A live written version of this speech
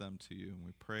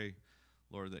pray,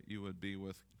 Lord, that you would be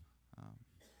with us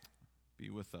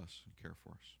and care for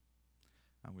us.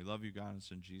 And we love you, God, and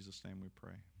it's in Jesus' name we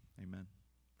pray. Amen.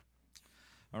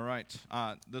 All right.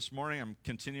 This morning I'm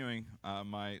continuing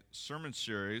my sermon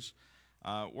series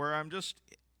where I'm just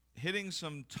hitting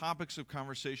some topics of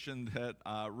conversation that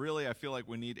really I feel like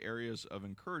we need areas of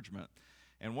encouragement.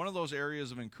 And one of those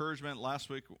areas of encouragement last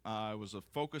week was a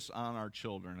focus on our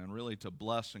children and really to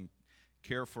bless and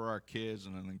care for our kids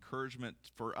and an encouragement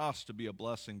for us to be a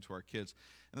blessing to our kids.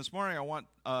 And this morning I want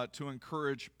to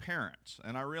encourage parents.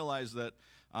 And I realize that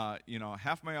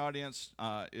half my audience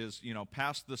is,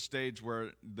 past the stage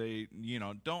where they,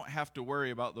 don't have to worry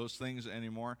about those things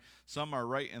anymore. Some are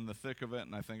right in the thick of it,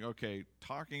 and I think, okay,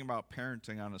 talking about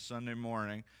parenting on a Sunday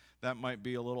morning, that might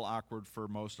be a little awkward for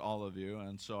most all of you.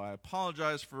 And so I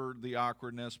apologize for the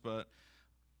awkwardness, but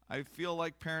I feel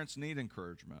like parents need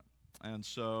encouragement. And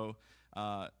so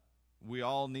we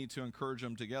all need to encourage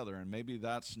them together. And maybe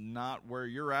that's not where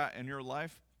you're at in your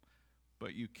life,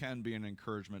 but you can be an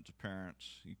encouragement to parents.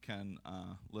 You can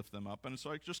lift them up. And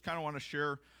so I just kind of want to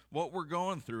share what we're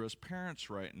going through as parents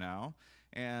right now.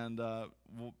 And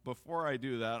before I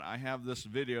do that, I have this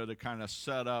video to kind of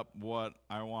set up what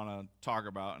I want to talk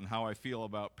about and how I feel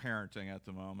about parenting at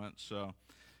the moment. So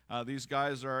these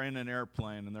guys are in an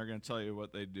airplane, and they're going to tell you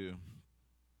what they do.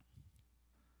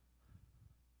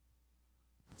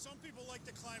 Some people like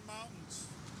to climb mountains.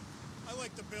 I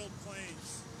like to build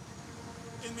planes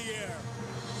in the air.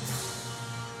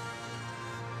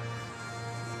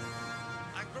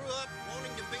 I grew up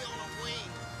wanting to be on a wing,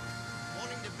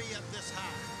 wanting to be up this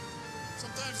high.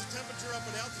 Sometimes the temperature up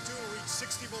at altitude will reach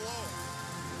 60 below.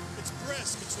 It's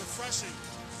brisk, it's refreshing.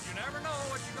 You never know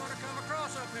what you're going to come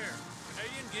across up here.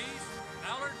 Canadian geese,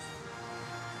 mallards,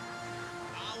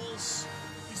 Owls.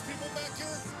 These people back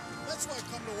here, that's why I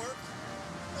come to work.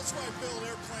 That's why I build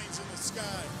airplanes in the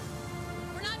sky.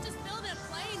 We're not just building a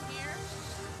plane here.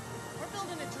 We're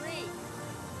building a dream.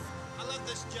 I love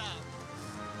this job.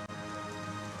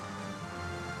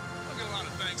 I get a lot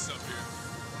of thanks up here.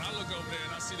 When I look over there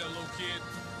and I see that little kid,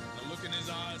 I look in his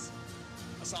eyes,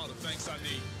 that's all the thanks I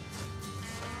need.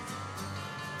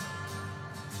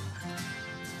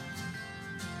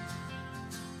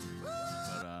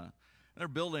 They're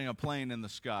building a plane in the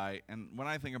sky, and when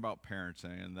I think about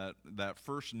parenting and that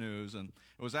first news, and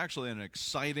it was actually an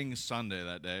exciting Sunday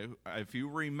that day. If you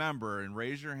remember, and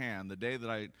raise your hand, the day that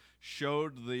I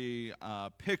showed the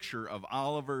picture of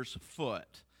Oliver's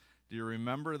foot, do you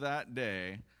remember that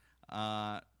day?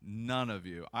 None of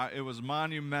you. It was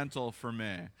monumental for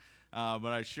me, but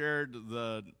I shared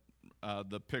the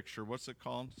picture. What's it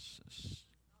called?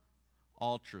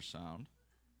 Ultrasound.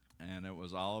 And it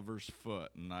was Oliver's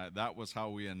foot, and that was how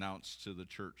we announced to the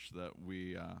church that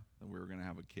we were going to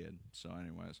have a kid. So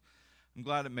anyways, I'm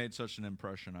glad it made such an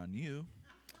impression on you.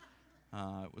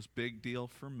 It was a big deal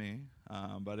for me.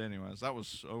 But anyways, that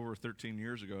was over 13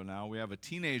 years ago now. We have a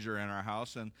teenager in our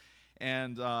house,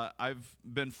 and I've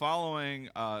been following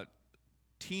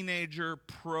Teenager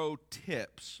Pro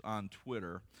Tips on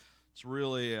Twitter. It's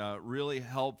really, really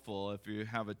helpful if you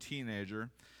have a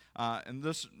teenager. And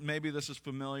maybe this is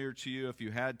familiar to you if you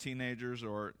had teenagers,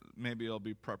 or maybe it'll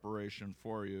be preparation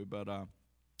for you. But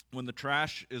when the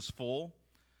trash is full,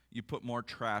 you put more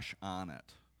trash on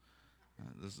it.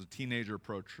 This is a Teenager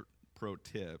Pro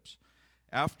Tips.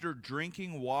 After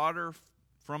drinking water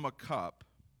from a cup,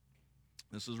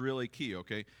 this is really key,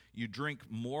 okay? You drink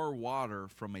more water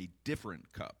from a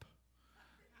different cup,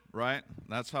 right?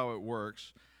 That's how it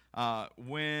works.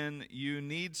 When you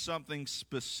need something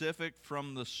specific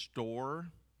from the store,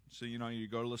 so you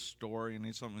go to the store, you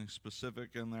need something specific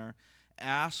in there,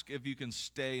 ask if you can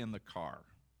stay in the car.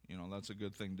 That's a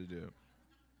good thing to do.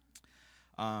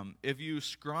 If you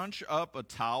scrunch up a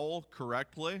towel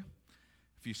correctly,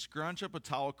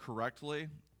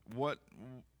 what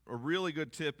a really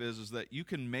good tip is that you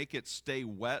can make it stay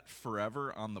wet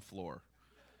forever on the floor.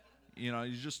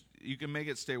 You can make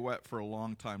it stay wet for a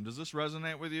long time. Does this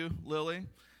resonate with you, Lily?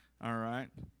 All right.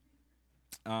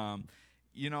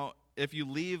 If you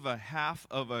leave a half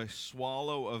of a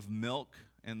swallow of milk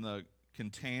in the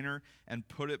container and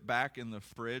put it back in the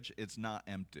fridge, it's not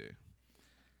empty.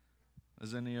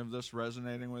 Is any of this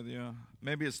resonating with you?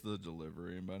 Maybe it's the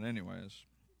delivery, but anyways.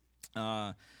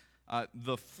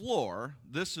 The floor,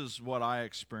 this is what I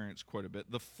experience quite a bit.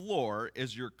 The floor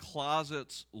is your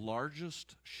closet's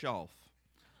largest shelf,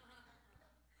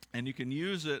 and you can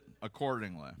use it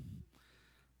accordingly.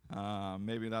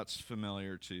 Maybe that's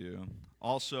familiar to you.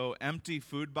 Also, empty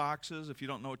food boxes, if you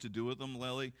don't know what to do with them,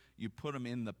 Lily, you put them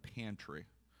in the pantry.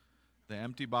 The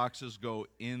empty boxes go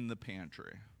in the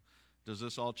pantry. Does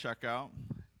this all check out?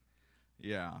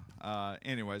 Yeah.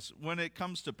 Anyways, when it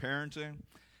comes to parenting,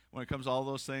 when it comes to all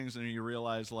those things, and you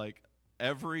realize like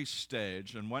every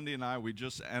stage, and Wendy and I, we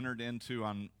just entered into,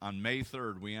 on May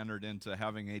 3rd, we entered into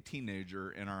having a teenager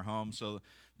in our home. So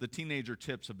the teenager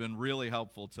tips have been really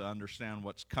helpful to understand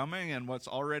what's coming and what's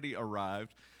already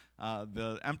arrived.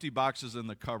 The empty boxes in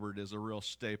the cupboard is a real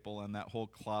staple, and that whole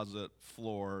closet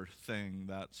floor thing,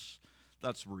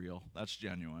 that's real. That's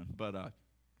genuine. But,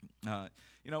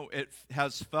 it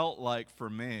has felt like for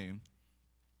me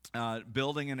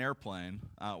building an airplane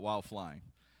while flying.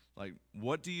 Like,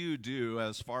 what do you do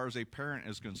as far as a parent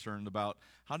is concerned about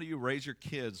how do you raise your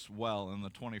kids well in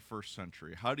the 21st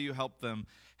century? How do you help them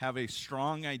have a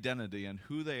strong identity in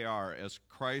who they are as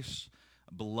Christ's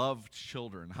beloved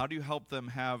children? How do you help them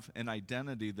have an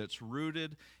identity that's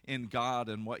rooted in God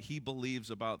and what He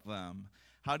believes about them?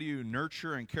 How do you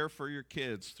nurture and care for your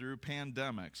kids through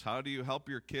pandemics? How do you help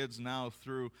your kids now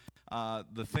through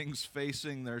the things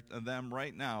facing them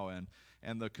right now,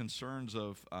 and the concerns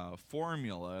of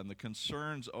formula, and the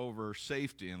concerns over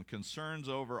safety, and concerns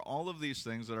over all of these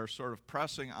things that are sort of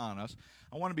pressing on us?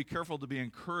 I want to be careful to be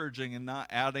encouraging and not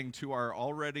adding to our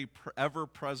already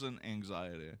ever-present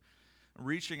anxiety.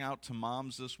 Reaching out to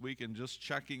moms this week and just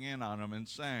checking in on them and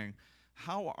saying,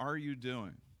 how are you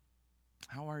doing?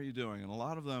 How are you doing? And a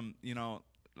lot of them,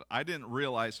 I didn't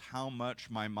realize how much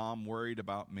my mom worried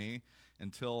about me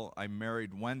until I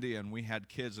married Wendy and we had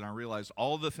kids, and I realized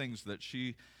all the things that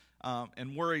she,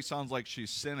 and worry sounds like she's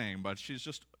sinning, but she's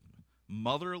just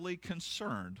motherly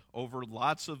concerned over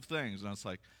lots of things. And it's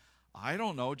like, I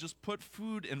don't know, just put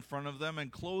food in front of them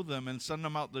and clothe them and send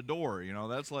them out the door.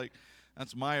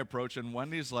 That's my approach. And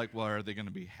Wendy's like, well, are they going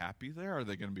to be happy there? Are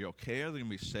they going to be okay? Are they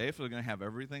going to be safe? Are they going to have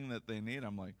everything that they need?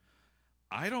 I'm like,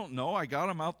 I don't know. I got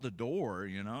them out the door,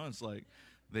 It's like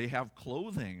they have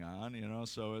clothing on,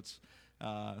 so it's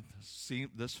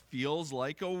this feels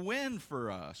like a win for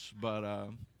us. But,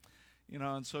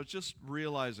 and so it's just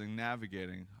realizing,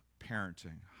 navigating,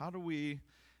 parenting. How do we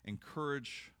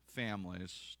encourage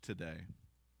families today?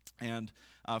 And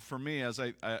for me, as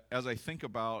I think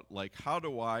about, like, how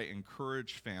do I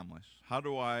encourage families? How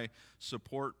do I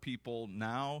support people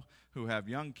now who have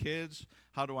young kids?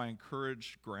 How do I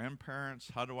encourage grandparents?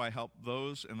 How do I help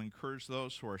those and encourage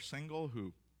those who are single,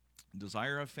 who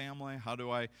desire a family? How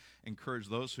do I encourage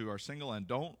those who are single and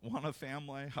don't want a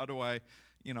family? How do I,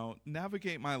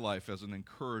 navigate my life as an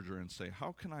encourager and say,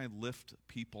 how can I lift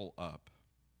people up?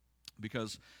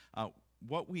 Because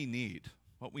what we need,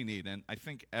 and I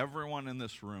think everyone in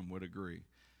this room would agree,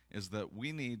 is that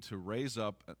we need to raise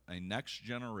up a next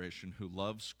generation who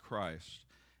loves Christ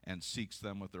and seeks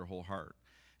them with their whole heart.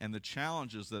 And the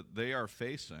challenges that they are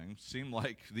facing seem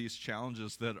like these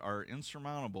challenges that are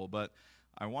insurmountable, but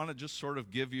I want to just sort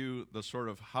of give you the sort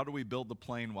of how do we build the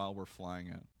plane while we're flying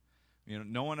it.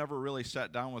 No one ever really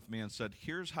sat down with me and said,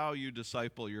 here's how you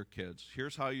disciple your kids.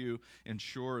 Here's how you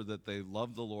ensure that they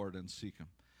love the Lord and seek Him.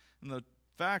 And the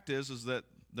fact is that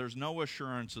there's no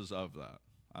assurances of that.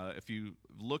 If you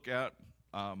look at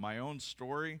my own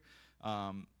story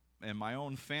and my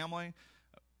own family,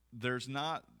 there's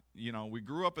not, we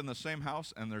grew up in the same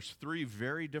house, and there's 3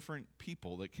 very different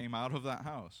people that came out of that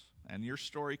house. And your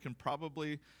story can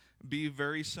probably be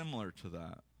very similar to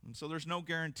that. And so there's no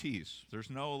guarantees. There's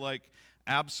no,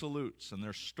 absolutes. And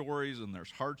there's stories, and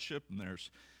there's hardship, and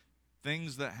there's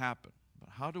things that happen. But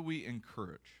how do we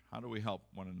encourage? How do we help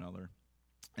one another?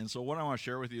 And so what I want to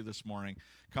share with you this morning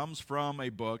comes from a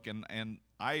book, and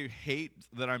I hate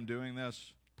that I'm doing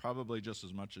this, probably just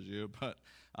as much as you, but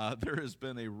there has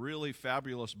been a really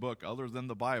fabulous book other than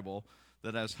the Bible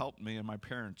that has helped me in my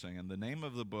parenting. And the name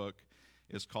of the book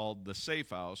is called The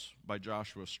Safe House by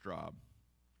Joshua Straub.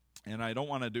 And I don't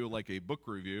want to do a book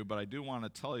review, but I do want to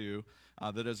tell you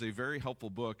that it's a very helpful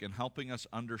book in helping us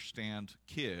understand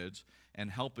kids and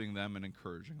helping them and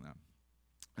encouraging them.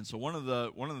 And so one of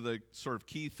the sort of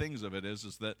key things of it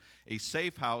is that a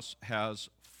safe house has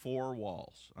 4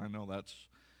 walls. I know that's,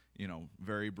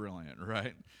 very brilliant,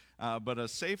 right? But a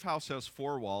safe house has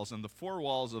 4 walls, and the 4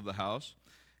 walls of the house,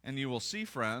 and you will see,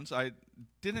 friends, I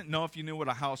didn't know if you knew what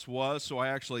a house was, so I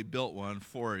actually built one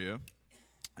for you.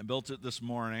 I built it this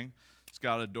morning. It's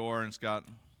got a door and it's got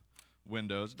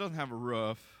windows. It doesn't have a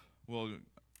roof. We'll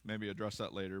maybe address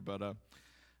that later, but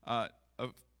a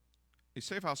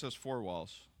safe house has 4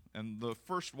 walls, and the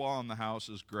first wall in the house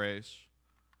is grace.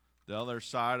 The other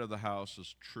side of the house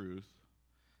is truth.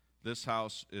 This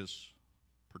house is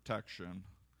protection,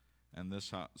 and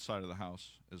this side of the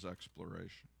house is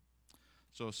exploration.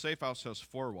 So a safe house has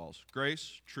 4 walls: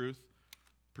 grace, truth,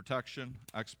 protection,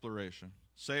 exploration.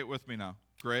 Say it with me now.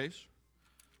 Grace,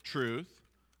 truth,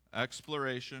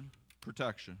 exploration,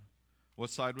 protection. What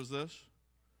side was this?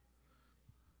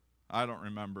 I don't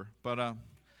remember. But, all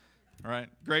right.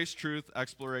 Grace, truth,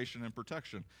 exploration, and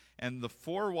protection. And the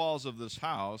four walls of this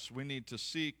house, we need to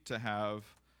seek to have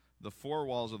the four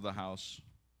walls of the house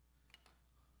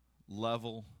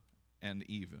level and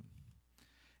even.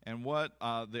 And what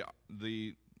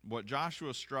what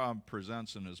Joshua Straub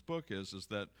presents in his book is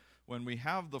that when we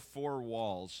have the four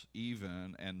walls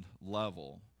even and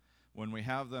level, when we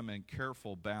have them in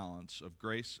careful balance of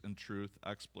grace and truth,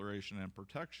 exploration and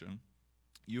protection,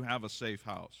 you have a safe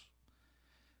house.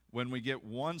 When we get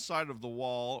one side of the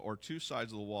wall or two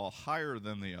sides of the wall higher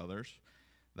than the others,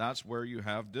 that's where you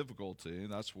have difficulty.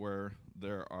 That's where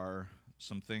there are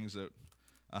some things that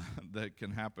that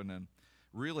can happen, and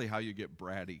really how you get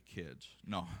bratty kids.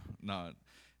 No.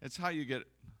 It's how you get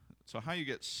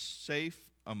safe,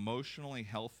 emotionally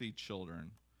healthy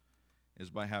children is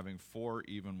by having four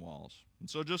even walls. And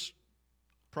so just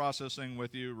processing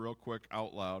with you real quick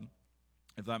out loud,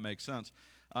 if that makes sense.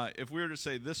 If we were to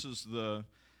say this is the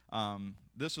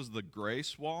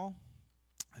grace wall,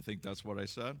 I think that's what I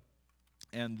said,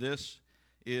 and this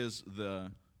is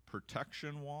the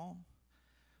protection wall,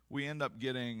 we end up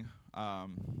getting, I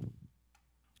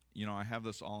have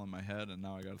this all in my head, and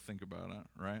now I got to think about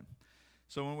it, right?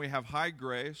 So when we have high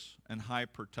grace and high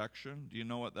protection, do you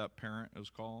know what that parent is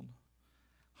called?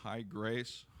 High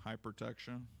grace, high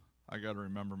protection. I got to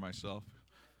remember myself.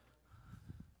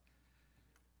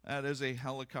 That is a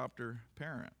helicopter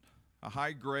parent. A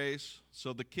high grace,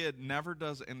 so the kid never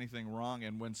does anything wrong,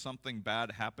 and when something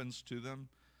bad happens to them,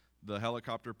 the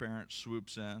helicopter parent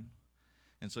swoops in.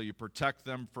 And so you protect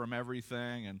them from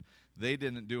everything, and they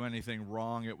didn't do anything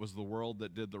wrong. It was the world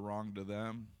that did the wrong to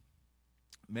them.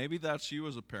 Maybe that's you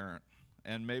as a parent,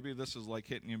 and maybe this is like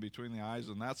hitting you between the eyes,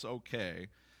 and that's okay.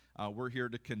 We're here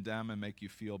to condemn and make you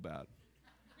feel bad.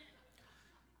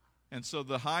 And so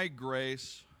the high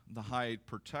grace, the high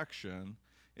protection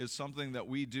is something that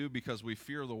we do because we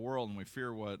fear the world and we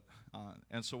fear what,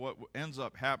 and so what ends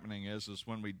up happening is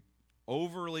when we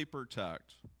overly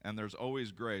protect, and there's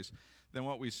always grace, then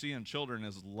what we see in children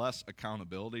is less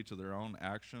accountability to their own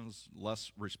actions,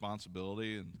 less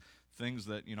responsibility, and things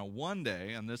that, one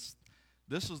day, and this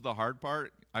is the hard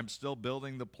part, I'm still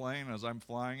building the plane as I'm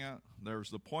flying it. There's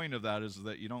the point of that is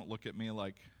that you don't look at me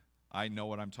like I know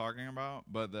what I'm talking about,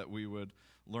 but that we would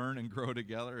learn and grow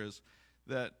together is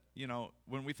that,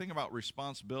 when we think about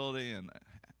responsibility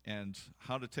and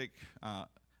how to take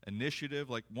initiative,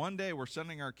 like one day we're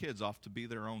sending our kids off to be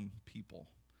their own people.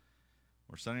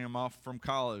 We're sending them off from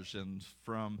college and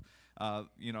from,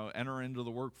 enter into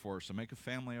the workforce and make a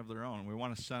family of their own. We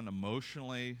want to send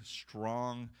emotionally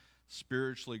strong,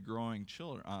 spiritually growing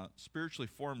children, spiritually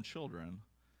formed children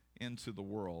into the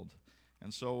world.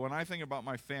 And so when I think about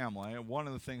my family, one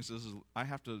of the things is I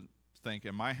have to think,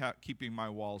 am I keeping my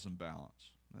walls in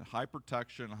balance? High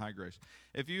protection, high grace.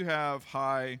 If you have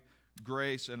high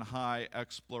grace and high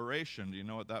exploration, do you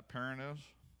know what that parent is?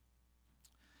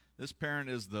 This parent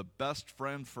is the best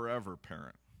friend forever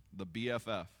parent, the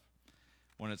BFF.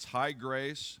 When it's high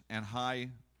grace and high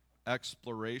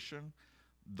exploration,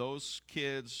 those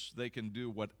kids, they can do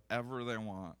whatever they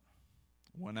want,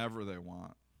 whenever they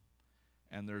want.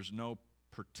 And there's no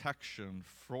protection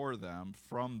for them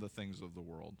from the things of the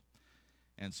world.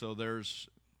 And so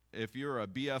if you're a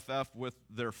BFF with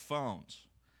their phones,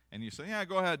 and you say, yeah,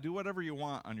 go ahead, do whatever you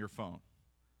want on your phone.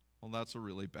 Well, that's a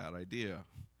really bad idea.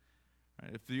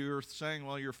 Right? If you're saying,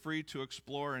 well, you're free to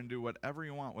explore and do whatever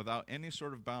you want without any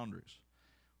sort of boundaries,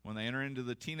 when they enter into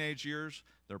the teenage years,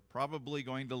 they're probably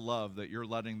going to love that you're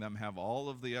letting them have all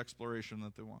of the exploration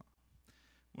that they want.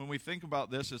 When we think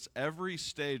about this, it's every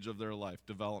stage of their life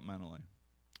developmentally.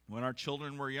 When our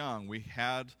children were young, we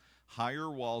had higher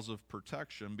walls of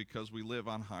protection because we live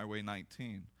on Highway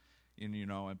 19.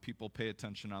 And people pay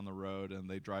attention on the road and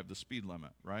they drive the speed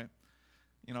limit, right?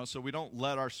 So we don't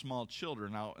let our small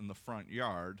children out in the front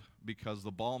yard because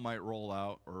the ball might roll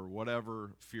out or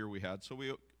whatever fear we had. So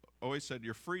we always said,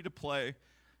 you're free to play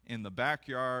in the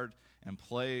backyard and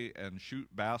play and shoot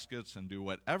baskets and do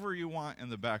whatever you want in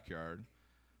the backyard,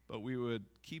 but we would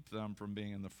keep them from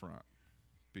being in the front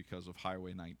because of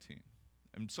Highway 19.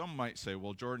 And some might say,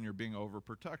 well, Jordan, you're being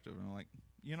overprotective. And I'm like,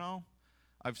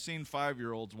 I've seen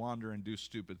 5-year-olds wander and do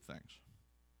stupid things.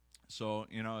 So,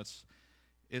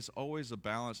 it's always a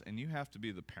balance, and you have to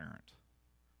be the parent.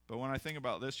 But when I think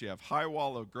about this, you have high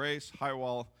wall of grace, high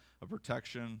wall of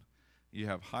protection, you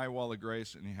have high wall of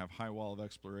grace, and you have high wall of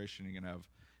exploration. You can have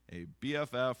a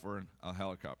BFF or a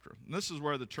helicopter. And this is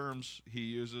where the terms he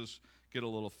uses get a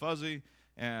little fuzzy,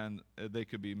 and they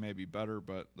could be maybe better,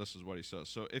 but this is what he says.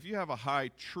 So if you have a high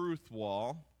truth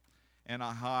wall and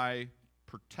a high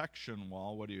protection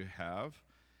wall, what do you have?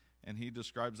 And he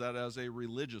describes that as a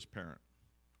religious parent.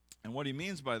 And what he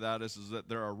means by that is that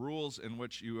there are rules in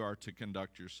which you are to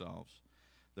conduct yourselves.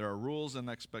 There are rules and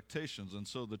expectations. And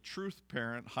so the truth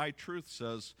parent, high truth,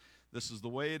 says this is the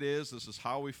way it is, this is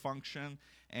how we function,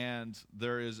 and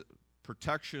there is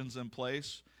protections in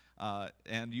place,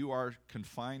 and you are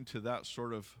confined to that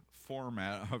sort of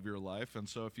format of your life. And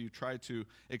so if you try to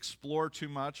explore too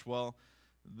much, well,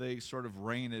 they sort of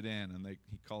rein it in, and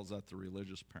he calls that the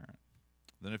religious parent.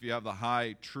 Then if you have the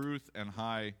high truth and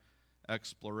high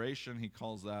exploration, he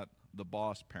calls that the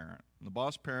boss parent. And the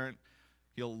boss parent,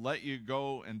 he'll let you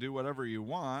go and do whatever you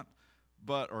want,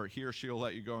 or he or she will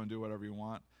let you go and do whatever you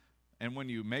want. And when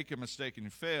you make a mistake and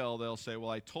you fail, they'll say,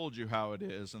 well, I told you how it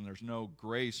is, and there's no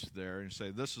grace there. And you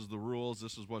say, this is the rules,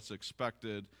 this is what's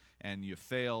expected, and you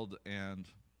failed, and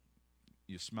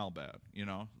you smell bad,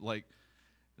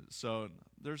 So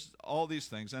there's all these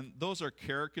things, and those are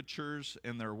caricatures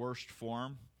in their worst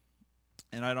form.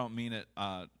 And I don't mean it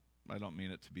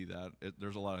to be that.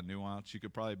 There's a lot of nuance. You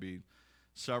could probably be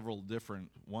several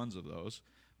different ones of those.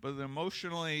 But the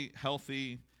emotionally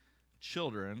healthy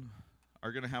children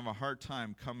are going to have a hard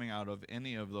time coming out of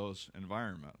any of those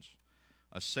environments.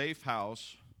 A safe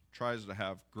house tries to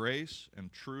have grace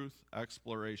and truth,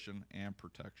 exploration, and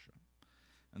protection.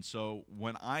 And so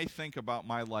when I think about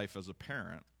my life as a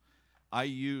parent, I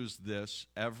use this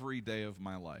every day of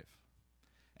my life.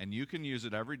 And you can use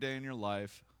it every day in your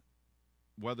life,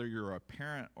 whether you're a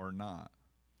parent or not.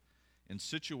 In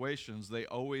situations, they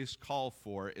always call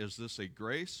for, is this a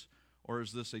grace or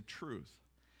is this a truth?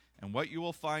 And what you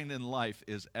will find in life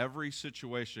is every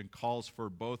situation calls for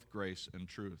both grace and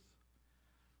truth.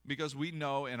 Because we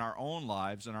know in our own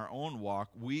lives, in our own walk,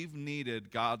 we've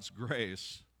needed God's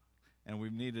grace, and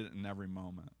we've needed it in every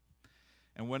moment.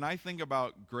 And when I think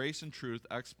about grace and truth,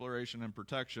 exploration and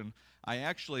protection, I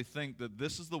actually think that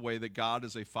this is the way that God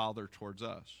is a father towards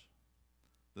us.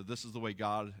 That this is the way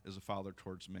God is a father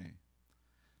towards me.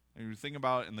 And you think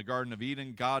about in the Garden of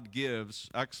Eden, God gives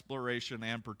exploration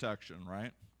and protection,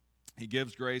 right? He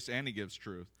gives grace and he gives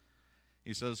truth.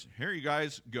 He says, here you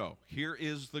guys go. Here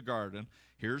is the garden.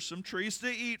 Here's some trees to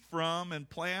eat from and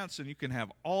plants, and you can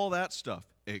have all that stuff.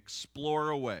 Explore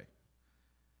away.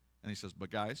 And he says,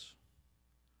 but guys,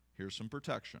 here's some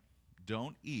protection.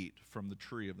 Don't eat from the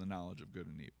tree of the knowledge of good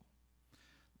and evil.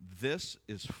 This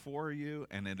is for you,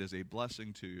 and it is a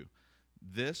blessing to you.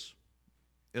 This,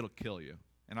 it'll kill you.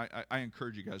 And I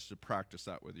encourage you guys to practice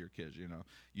that with your kids.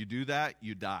 You do that,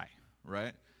 you die,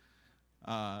 right?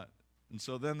 And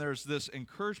so then there's this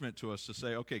encouragement to us to say,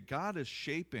 okay, God is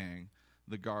shaping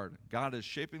the garden. God is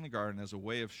shaping the garden as a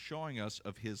way of showing us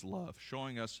of his love,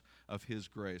 showing us of his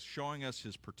grace, showing us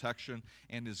his protection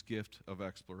and his gift of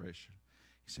exploration.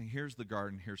 He's saying, here's the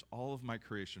garden, here's all of my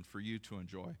creation for you to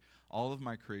enjoy, all of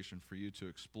my creation for you to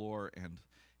explore and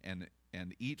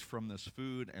eat from this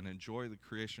food and enjoy the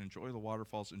creation, enjoy the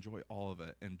waterfalls, enjoy all of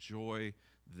it, enjoy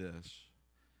this.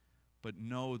 But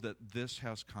know that this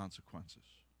has consequences.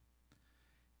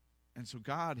 And so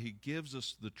God, he gives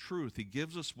us the truth. He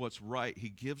gives us what's right. He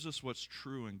gives us what's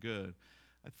true and good.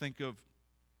 I think of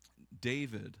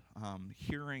David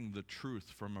hearing the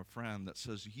truth from a friend that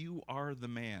says, you are the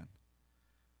man.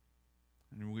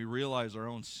 And we realize our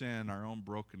own sin, our own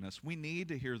brokenness. We need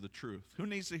to hear the truth. Who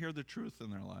needs to hear the truth in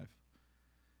their life?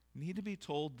 Need to be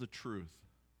told the truth.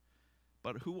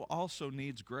 But who also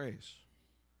needs grace?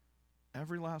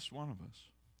 Every last one of us.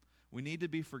 We need to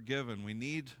be forgiven. We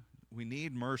need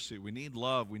mercy. We need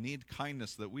love. We need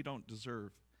kindness that we don't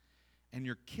deserve. And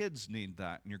your kids need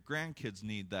that, and your grandkids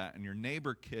need that, and your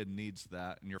neighbor kid needs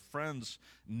that, and your friends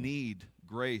need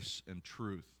grace and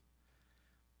truth.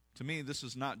 To me, this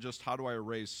is not just how do I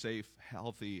raise safe,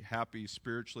 healthy, happy,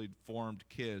 spiritually formed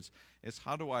kids. It's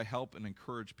how do I help and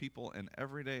encourage people in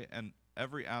every day and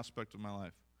every aspect of my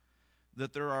life.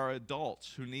 That there are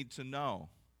adults who need to know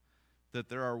that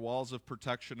there are walls of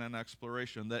protection and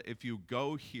exploration, that if you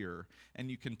go here and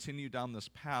you continue down this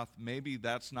path, maybe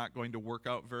that's not going to work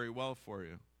out very well for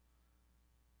you.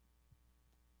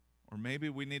 Or maybe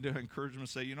we need to encourage them to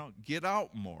say, get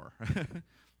out more.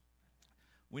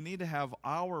 We need to have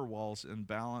our walls in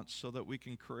balance so that we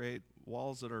can create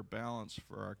walls that are balanced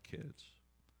for our kids.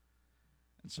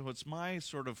 And so it's my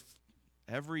sort of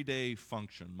everyday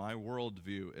function, my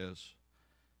worldview is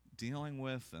dealing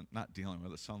with, and not dealing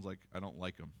with, it sounds like I don't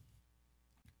like them.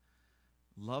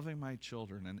 Loving my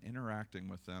children and interacting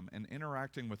with them and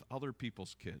interacting with other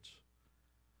people's kids.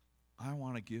 I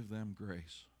want to give them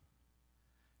grace.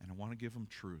 And I want to give them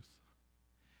truth.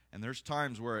 And there's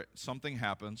times where something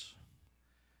happens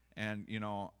and,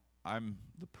 I'm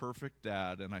the perfect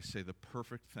dad and I say the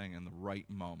perfect thing in the right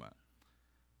moment.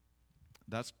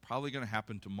 That's probably going to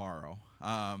happen tomorrow.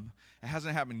 It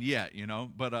hasn't happened yet,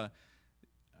 but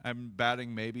I'm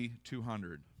batting maybe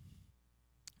 200.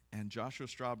 And Joshua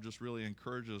Straub just really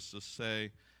encourages us to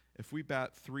say, if we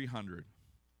bat 300,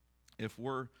 if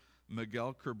we're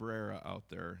Miguel Cabrera out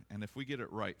there, and if we get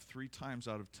it right 3 times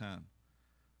out of 10,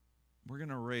 we're going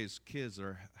to raise kids that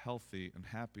are healthy and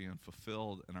happy and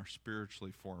fulfilled and are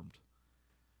spiritually formed.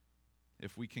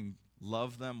 If we can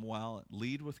love them well,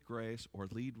 lead with grace or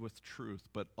lead with truth,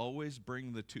 but always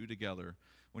bring the two together.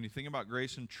 When you think about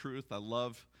grace and truth, I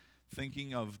love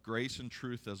thinking of grace and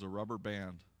truth as a rubber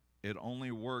band. It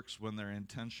only works when they're in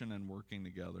tension and working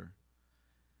together.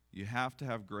 You have to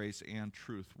have grace and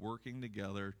truth working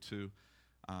together to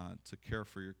care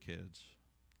for your kids.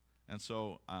 And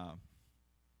so,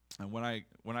 and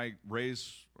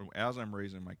as I'm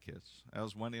raising my kids,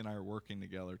 as Wendy and I are working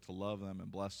together to love them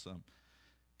and bless them,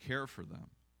 care for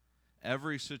them,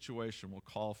 every situation will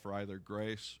call for either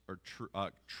grace or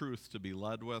truth to be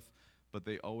led with, but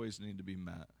they always need to be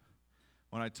met.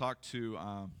 When I talk to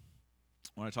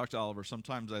Oliver,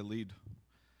 sometimes I lead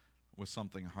with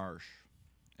something harsh.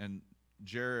 And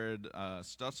Jared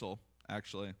Stutzel,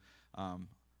 actually,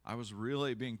 I was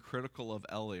really being critical of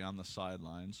Ellie on the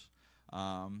sidelines.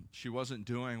 She wasn't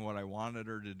doing what I wanted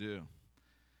her to do.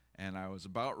 And I was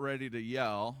about ready to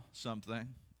yell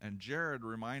something, and Jared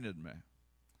reminded me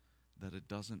that it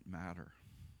doesn't matter.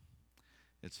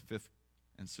 It's 5th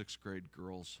and 6th grade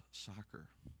girls soccer.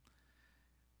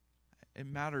 It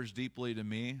matters deeply to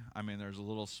me. I mean, there's a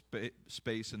little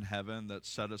space in heaven that's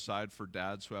set aside for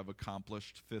dads who have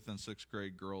accomplished 5th and 6th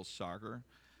grade girls soccer.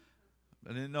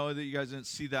 I didn't know that you guys didn't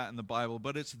see that in the Bible,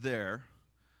 but it's there,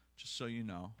 just so you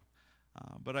know.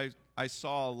 But I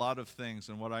saw a lot of things,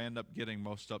 and what I end up getting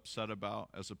most upset about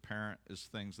as a parent is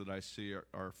things that I see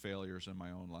are failures in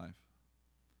my own life.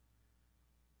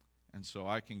 And so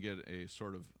I can get a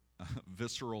sort of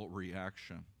visceral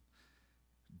reaction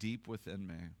deep within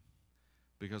me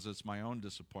because it's my own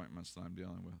disappointments that I'm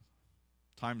dealing with.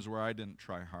 Times where I didn't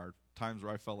try hard, times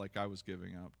where I felt like I was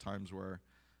giving up, times where,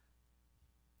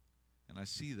 and I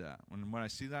see that. When I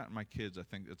see that in my kids, I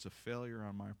think it's a failure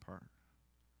on my part.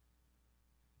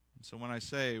 So when I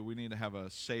say we need to have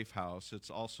a safe house, it's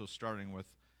also starting with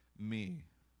me.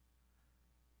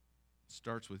 It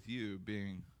starts with you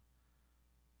being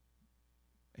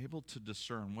able to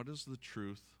discern what is the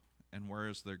truth and where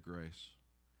is there grace.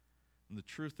 And the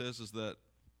truth is that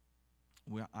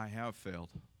I have failed.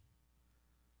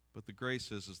 But the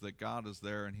grace is that God is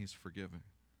there and he's forgiving.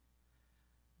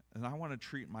 And I want to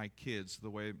treat my kids the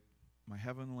way my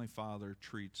Heavenly Father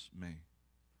treats me.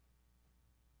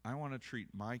 I want to treat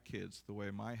my kids the way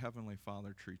my Heavenly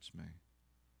Father treats me.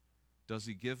 Does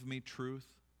he give me truth?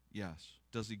 Yes.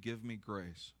 Does he give me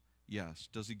grace? Yes.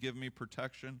 Does he give me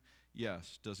protection?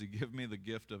 Yes. Does he give me the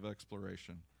gift of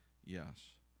exploration?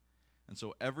 Yes. And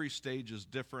so every stage is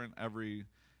different. Every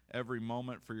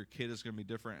moment for your kid is going to be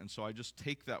different. And so I just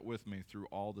take that with me through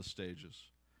all the stages.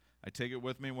 I take it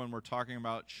with me when we're talking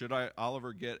about, should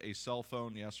Oliver get a cell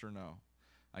phone, yes or no?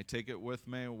 I take it with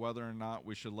me whether or not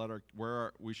we should let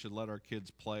our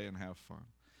kids play and have fun.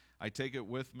 I take it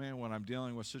with me when I'm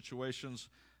dealing with situations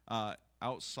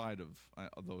outside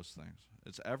of those things.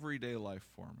 It's everyday life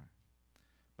for me.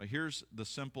 But here's the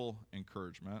simple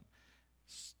encouragement.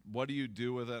 What do you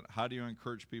do with it? How do you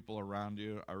encourage people around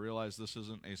you? I realize this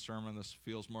isn't a sermon. This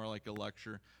feels more like a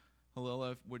lecture.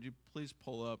 Halila, would you please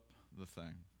pull up the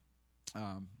thing?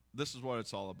 This is what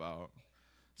it's all about.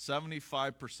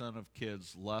 75% of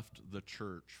kids left the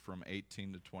church from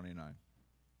 18 to 29.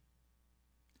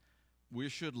 We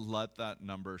should let that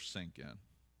number sink in.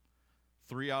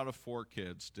 3 out of 4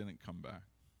 kids didn't come back.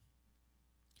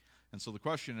 And so the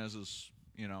question is,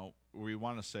 we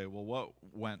want to say, well, what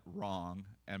went wrong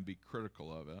and be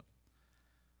critical of it.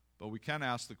 But we can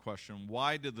ask the question,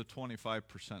 why did the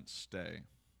 25% stay?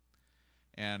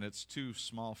 And it's too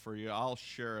small for you. I'll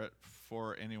share it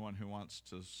for anyone who wants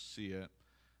to see it.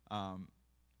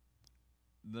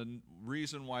 The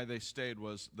reason why they stayed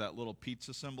was that little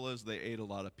pizza symbol is they ate a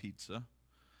lot of pizza.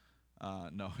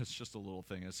 No, it's just a little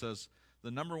thing. It says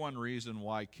the number one reason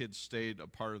why kids stayed a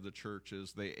part of the church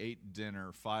is they ate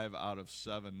dinner 5 out of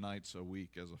 7 nights a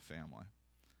week as a family.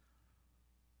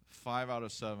 5 out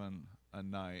of 7 a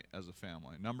night as a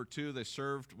family. Number 2, they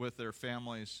served with their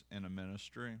families in a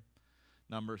ministry.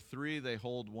 Number 3, they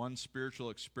hold one spiritual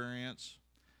experience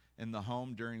in the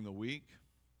home during the week.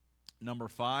 Number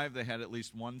 5, they had at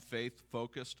least one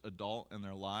faith-focused adult in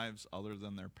their lives other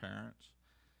than their parents.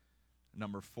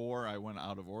 Number 4, I went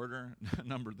out of order.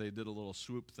 They did a little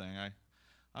swoop thing.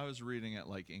 I was reading it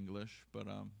like English, but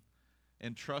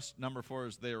number 4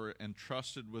 is they were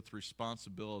entrusted with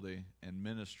responsibility and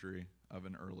ministry of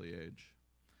an early age.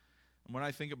 And when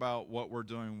I think about what we're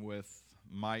doing with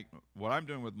what I'm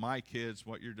doing with my kids,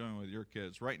 what you're doing with your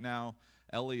kids, right now,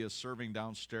 Ellie is serving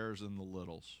downstairs in the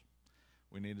littles.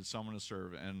 We needed someone to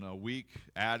serve. In a week,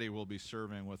 Addie will be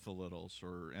serving with the littles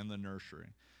or in the nursery.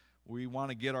 We want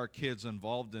to get our kids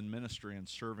involved in ministry and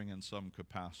serving in some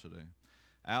capacity.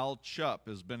 Al Chupp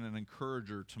has been an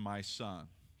encourager to my son.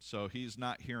 So he's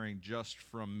not hearing just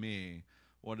from me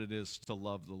what it is to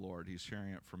love the Lord. He's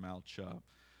hearing it from Al Chupp.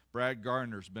 Brad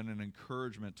Gardner's been an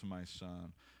encouragement to my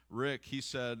son. Rick, he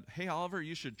said, hey, Oliver,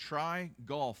 you should try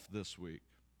golf this week.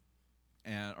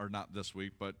 Or not this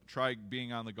week, but try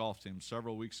being on the golf team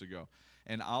several weeks ago.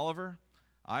 And Oliver,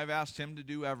 I've asked him to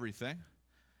do everything.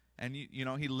 And,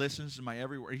 he listens to my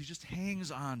every word. He just hangs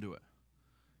on to it.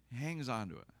 He hangs on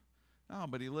to it. No,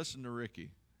 but he listened to Ricky.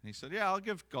 And he said, yeah, I'll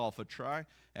give golf a try.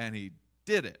 And he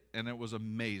did it. And it was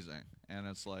amazing. And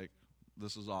it's like,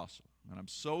 this is awesome. And I'm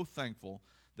so thankful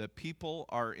that people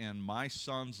are in my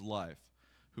son's life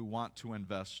who want to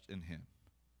invest in him.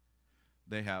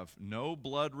 They have no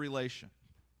blood relation,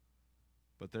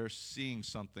 but they're seeing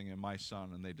something in my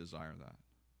son, and they desire that.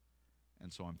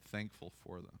 And so I'm thankful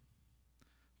for them.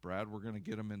 Brad, we're going to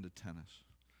get him into tennis.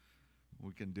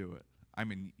 We can do it. I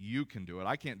mean, you can do it.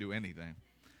 I can't do anything,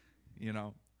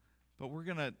 But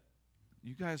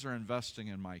you guys are investing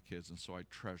in my kids, and so I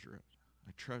treasure it.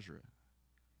 I treasure it.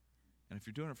 And if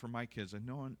you're doing it for my kids, I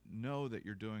know that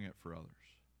you're doing it for others.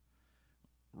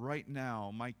 Right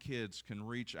now, my kids can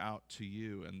reach out to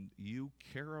you, and you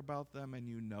care about them and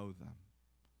you know them.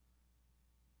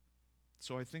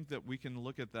 So I think that we can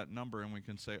look at that number and we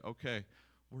can say, okay,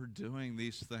 we're doing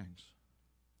these things.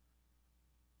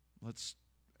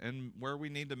 And where we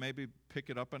need to maybe pick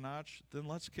it up a notch, then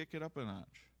let's kick it up a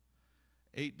notch.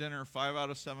 8 dinner, 5 out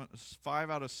of 7. 5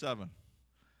 out of 7.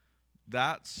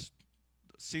 That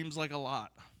seems like a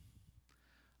lot.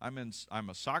 I'm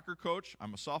a soccer coach,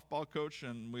 I'm a softball coach,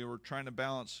 and we were trying to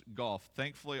balance golf.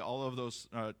 Thankfully, all of those,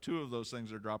 2 of those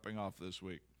things are dropping off this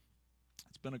week.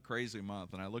 It's been a crazy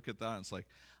month, and I look at that and it's like,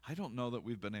 I don't know that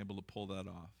we've been able to pull that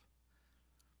off.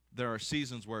 There are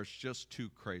seasons where it's just too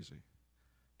crazy,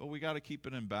 but we got to keep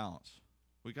it in balance.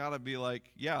 We got to be like,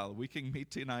 yeah, we can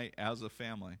meet tonight as a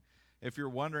family. If you're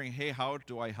wondering, hey, how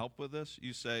do I help with this?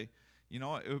 You say, you know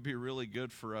what, it would be really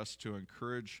good for us to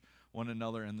encourage one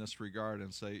another in this regard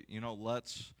and say,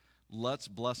 let's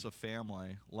bless a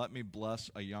family. Let me bless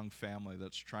a young family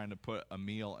that's trying to put a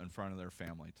meal in front of their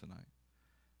family tonight.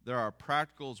 There are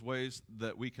practical ways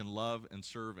that we can love and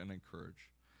serve and encourage.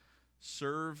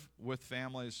 Serve with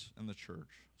families in the church.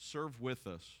 Serve with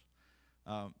us.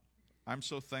 I'm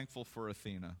so thankful for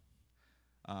Athena.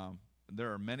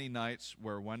 There are many nights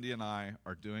where Wendy and I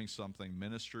are doing something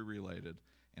ministry related,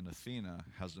 and Athena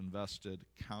has invested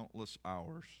countless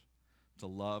hours to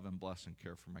love and bless and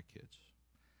care for my kids.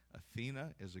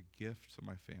 Athena is a gift to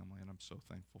my family, and I'm so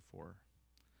thankful for her.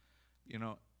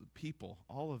 People,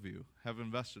 all of you, have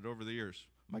invested over the years.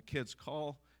 My kids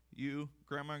call you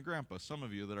Grandma and Grandpa, some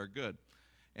of you that are good.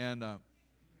 And I'm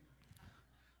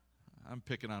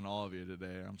picking on all of you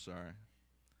today, I'm sorry.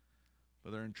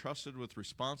 But they're entrusted with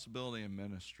responsibility and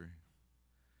ministry.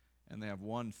 And they have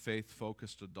one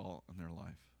faith-focused adult in their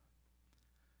life.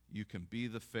 You can be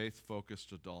the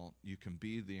faith-focused adult. You can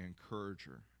be the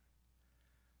encourager.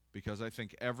 Because I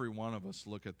think every one of us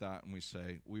look at that and we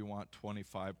say, we want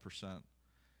 25%.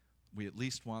 We at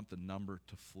least want the number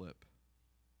to flip.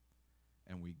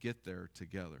 And we get there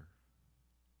together.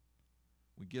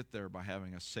 We get there by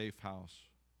having a safe house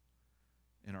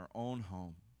in our own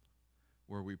home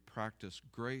where we practice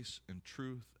grace and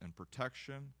truth and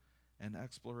protection and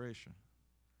exploration.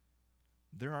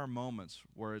 There are moments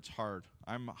where it's hard.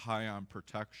 I'm high on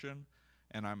protection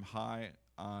and I'm high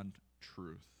on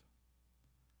truth.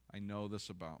 I know this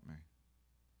about me.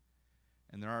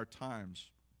 And there are times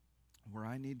where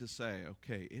I need to say,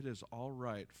 okay, it is all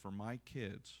right for my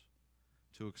kids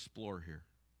to explore here.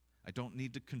 I don't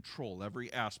need to control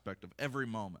every aspect of every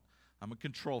moment. I'm a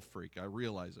control freak. I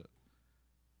realize it.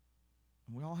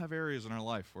 And we all have areas in our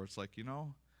life where it's like,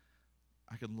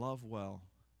 I can love well.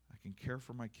 I can care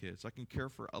for my kids. I can care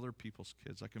for other people's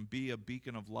kids. I can be a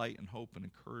beacon of light and hope and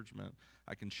encouragement.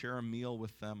 I can share a meal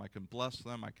with them. I can bless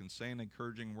them. I can say an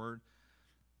encouraging word.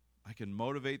 I can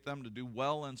motivate them to do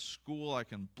well in school. I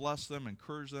can bless them,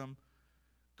 encourage them,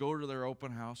 go to their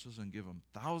open houses and give them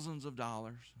thousands of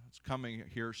dollars. It's coming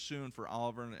here soon for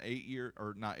Oliver in 8 years,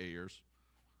 or not 8 years,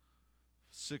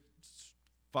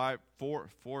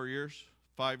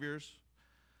 5 years.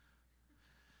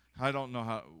 I don't know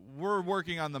how. We're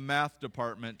working on the math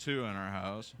department too in our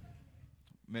house.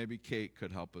 Maybe Kate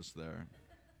could help us there.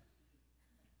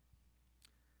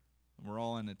 We're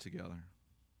all in it together.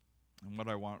 And what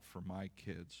I want for my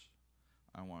kids,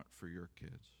 I want for your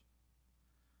kids.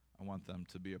 I want them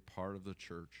to be a part of the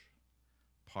church,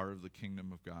 part of the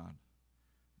kingdom of God,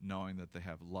 knowing that they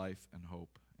have life and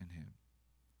hope in Him.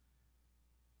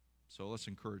 So let's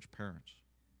encourage parents.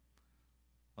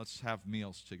 Let's have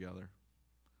meals together.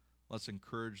 Let's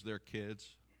encourage their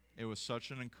kids. It was such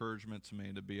an encouragement to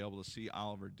me to be able to see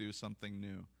Oliver do something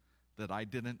new that I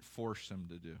didn't force him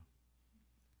to do.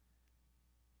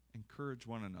 Encourage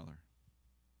one another.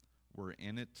 We're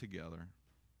in it together.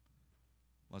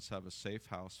 Let's have a safe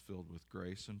house filled with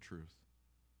grace and truth,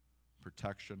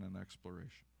 protection and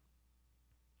exploration.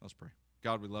 Let's pray.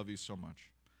 God, we love you so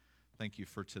much. Thank you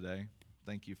for today.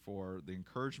 Thank you for the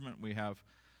encouragement we have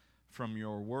from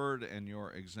your word and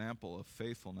your example of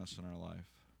faithfulness in our life.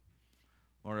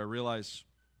 Lord, I realize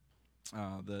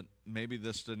that maybe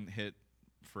this didn't hit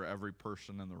for every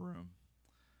person in the room,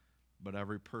 but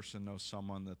every person knows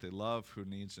someone that they love who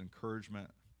needs encouragement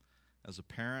as a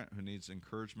parent, who needs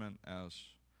encouragement as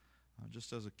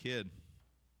just as a kid,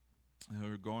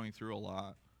 who are going through a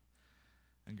lot.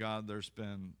 And God, there's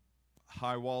been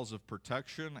high walls of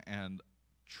protection and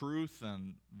truth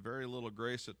and very little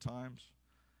grace at times.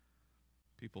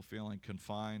 People feeling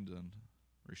confined and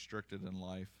restricted in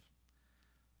life.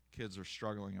 Kids are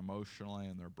struggling emotionally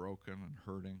and they're broken and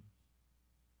hurting.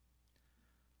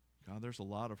 God, there's a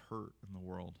lot of hurt in the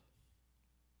world.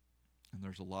 And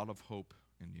there's a lot of hope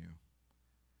in you.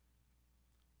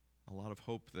 A lot of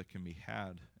hope that can be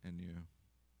had in you.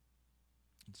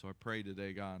 And so I pray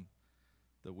today, God,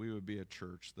 that we would be a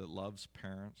church that loves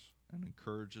parents and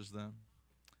encourages them.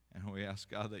 And we ask,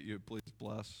 God, that you would please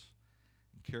bless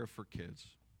and care for kids.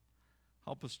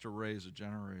 Help us to raise a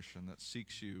generation that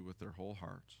seeks you with their whole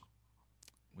hearts.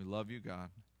 We love you, God.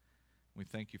 We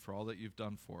thank you for all that you've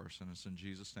done for us, and it's in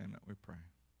Jesus' name that we pray.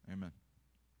 Amen.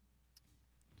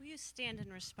 Will you stand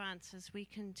in response as we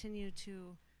continue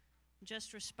to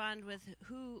just respond with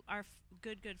who our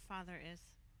good Father is?